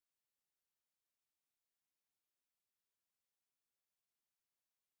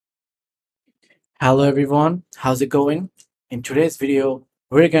Hello everyone, how's it going? In today's video,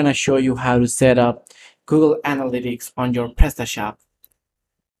 we're gonna show you how to set up Google Analytics on your PrestaShop.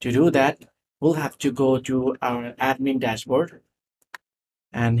 To do that, we'll have to go to our admin dashboard,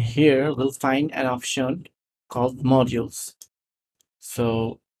 and here we'll find an option called modules.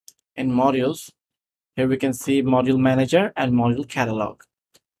 So in modules, here we can see module manager and module catalog.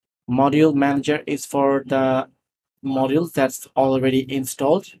 Module manager is for the modules that's already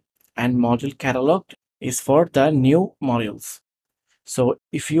installed, and module catalog is for the new modules. So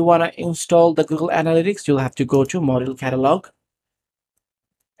if you want to install the Google Analytics, you'll have to go to module catalog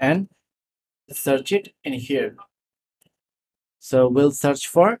and search it in here. So we'll search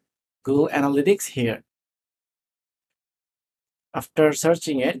for Google Analytics here. After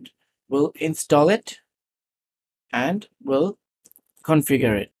searching it, we'll install it and we'll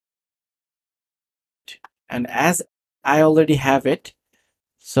configure it. And as I already have it,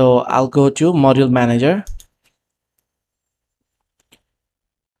 so I'll go to module manager,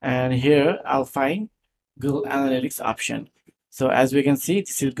 and here I'll find Google Analytics option. So as we can see,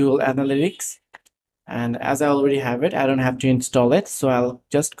 this is Google Analytics, and as I already have it, I don't have to install it, so I'll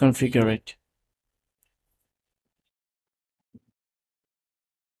just configure it.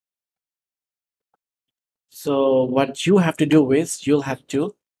 So what you have to do is you'll have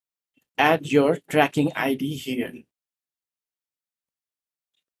to add your tracking ID here.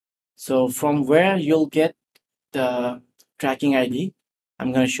 So from where you'll get the tracking ID,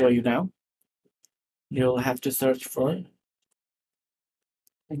 I'm going to show you now. You'll have to search for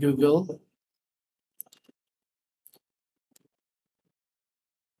Google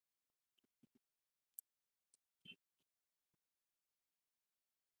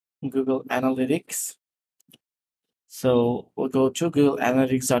Analytics. So we'll go to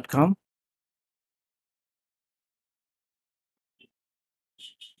googleanalytics.com.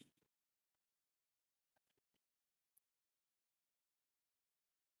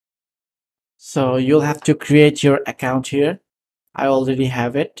 So you'll have to create your account here. I already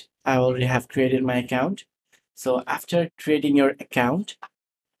have it. I already have created my account. So after creating your account,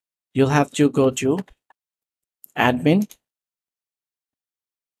 you'll have to go to admin,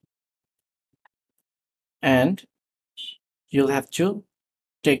 and you'll have to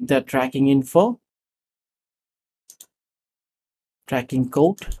take the tracking info, tracking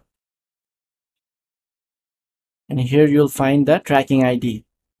code, and here you'll find the tracking ID.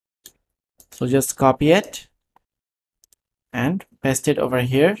 So just copy it and paste it over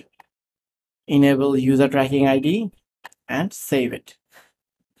here, enable user tracking ID, and save it.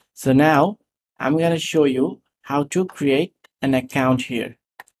 So now I'm going to show you how to create an account here.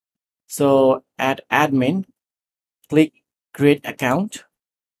 So at admin, click create account,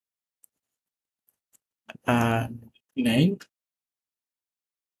 name,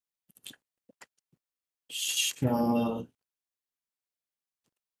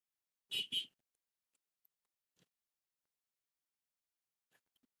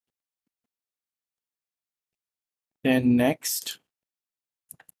 then next,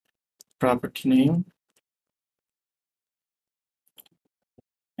 property name,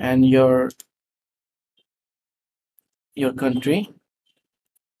 and your country.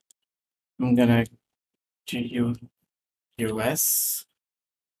 I'm gonna do US.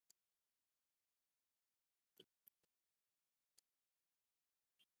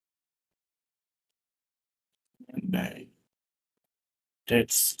 And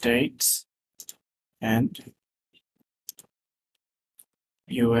States and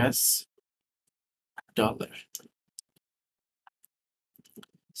US dollar.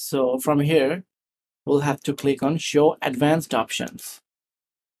 So from here, we'll have to click on show advanced options.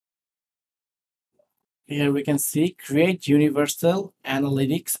 Here we can see create universal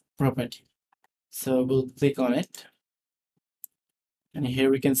analytics property. So we'll click on it. And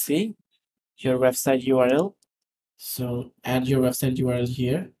here we can see your website URL. So add your website URL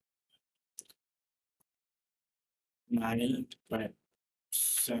here. My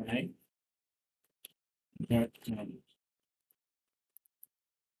website.com.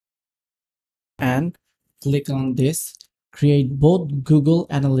 And click on this, create both Google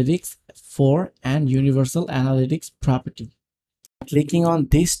Analytics 4 and Universal Analytics property. Clicking on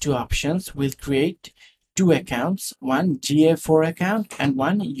these two options will create two accounts, one GA4 account and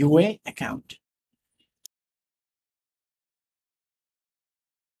one UA account.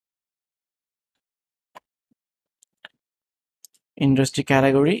 Industry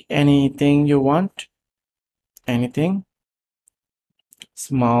category, anything you want, anything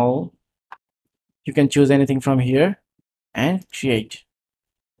small, you can choose anything from here and create.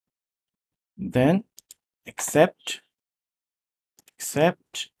 Then accept,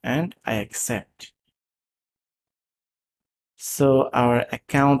 accept, and I accept. So our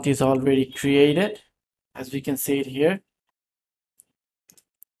account is already created, as we can see it here.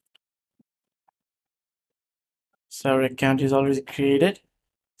 So our account is already created.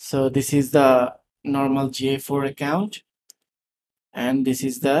 So this is the normal GA4 account, and this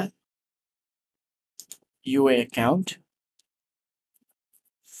is the UA account.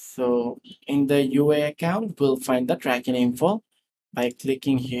 So in the UA account, we'll find the tracking info by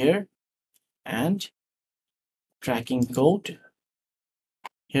clicking here and tracking code.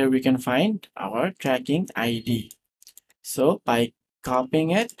 Here we can find our tracking ID. So by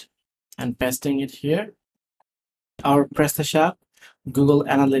copying it and pasting it here, our PrestaShop Google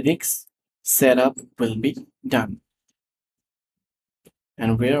Analytics setup will be done.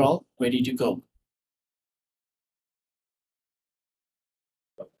 And we're all ready to go.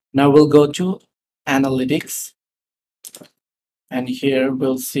 Now we'll go to Analytics, and here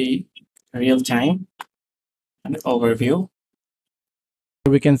we'll see real time and overview.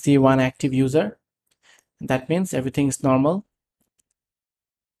 We can see one active user. That means everything is normal.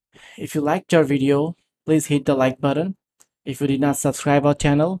 If you liked our video, please hit the like button. If you did not subscribe our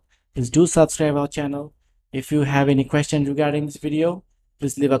channel, please do subscribe our channel. If you have any questions regarding this video,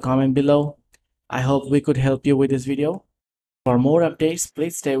 please leave a comment below. I hope we could help you with this video. For more updates,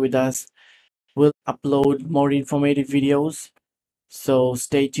 please stay with us. We'll upload more informative videos. So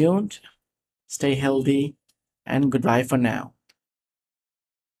stay tuned, stay healthy, and goodbye for now.